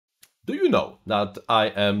Do you know that I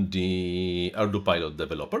am the Ardupilot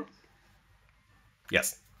developer?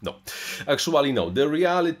 Yes. No. Actually, no. The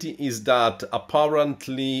reality is that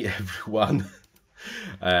apparently everyone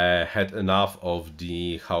had enough of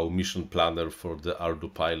the how mission planner for the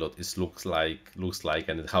Ardupilot looks like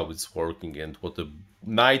and how it's working and what a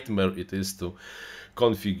nightmare it is to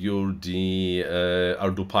configure the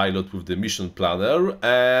Ardupilot with the mission planner.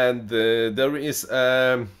 And there is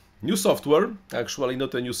new software, actually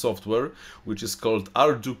not a new software, which is called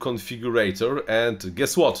ArduConfigurator, and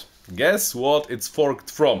guess what? Guess what it's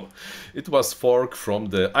forked from? It was forked from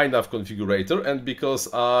the INAV Configurator, and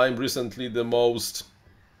because I'm recently the most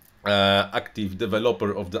active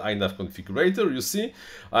developer of the INAV Configurator, you see,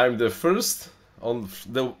 I'm the first on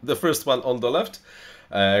the first one on the left.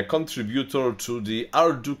 Contributor to the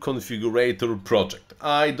ArduConfigurator project.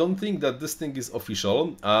 I don't think that this thing is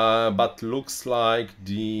official, but looks like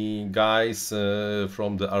the guys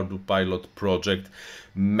from the Ardupilot project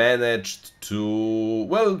managed to,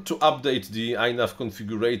 well, to update the INAV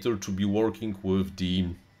configurator to be working with the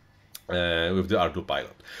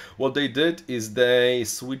Ardupilot. What they did is they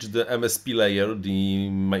switched the MSP layer, the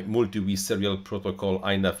Multiwii Serial Protocol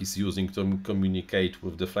INAV is using to communicate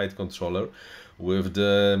with the flight controller, with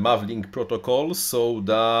the MAVLink protocol, so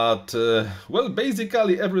that, well,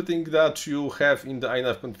 basically everything that you have in the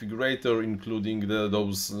INAV configurator, including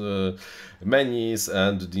those menus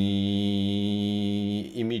and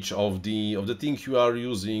the image of the thing you are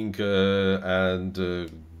using and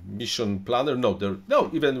mission planner,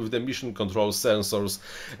 even with the mission control sensors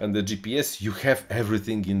and the GPS, you have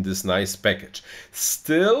everything in this nice package.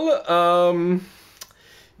 Still,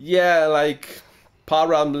 yeah, like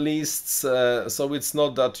param lists, so it's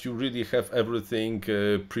not that you really have everything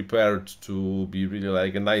prepared to be really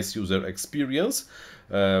like a nice user experience,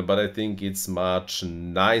 but I think it's much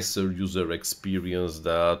nicer user experience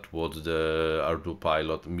than what the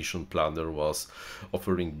Ardupilot Mission Planner was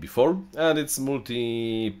offering before, and it's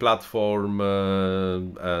multi-platform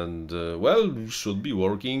and well, should be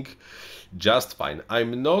working just fine.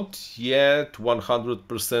 I'm not yet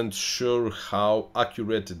 100% sure how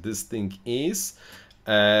accurate this thing is,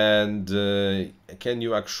 and can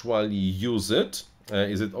you actually use it?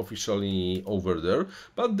 Is it officially over there?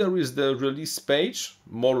 But there is the release page,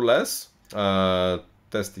 more or less,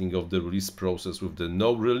 testing of the release process with the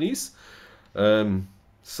no release.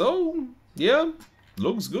 So yeah,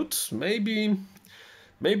 looks good.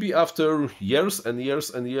 Maybe after years and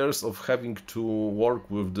years and years of having to work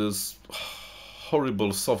with this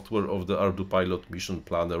horrible software of the Ardupilot Mission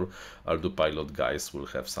Planner, Ardupilot guys will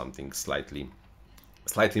have something slightly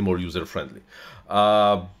more user-friendly.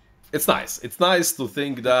 It's nice. It's nice to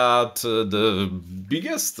think that the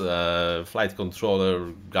biggest flight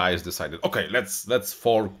controller guys decided, okay, let's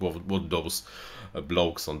fork what those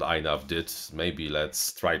blokes on the INAV did. Maybe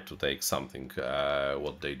let's try to take something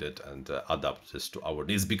what they did and adapt this to our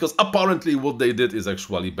needs, because apparently what they did is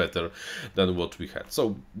actually better than what we had.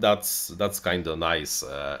 So that's kind of nice,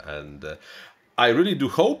 and I really do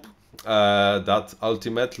hope that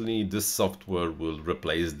ultimately this software will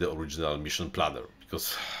replace the original Mission Planner,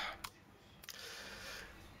 because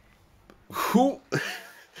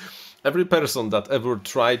every person that ever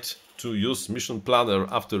tried to use Mission Planner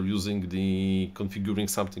after using the configuring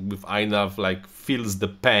something with INAV like feels the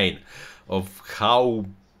pain of how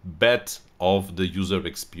bad of the user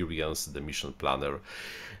experience the Mission Planner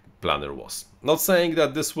was. Not saying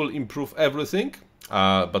that this will improve everything,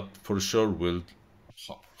 but for sure will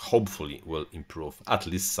hopefully will improve at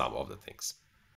least some of the things.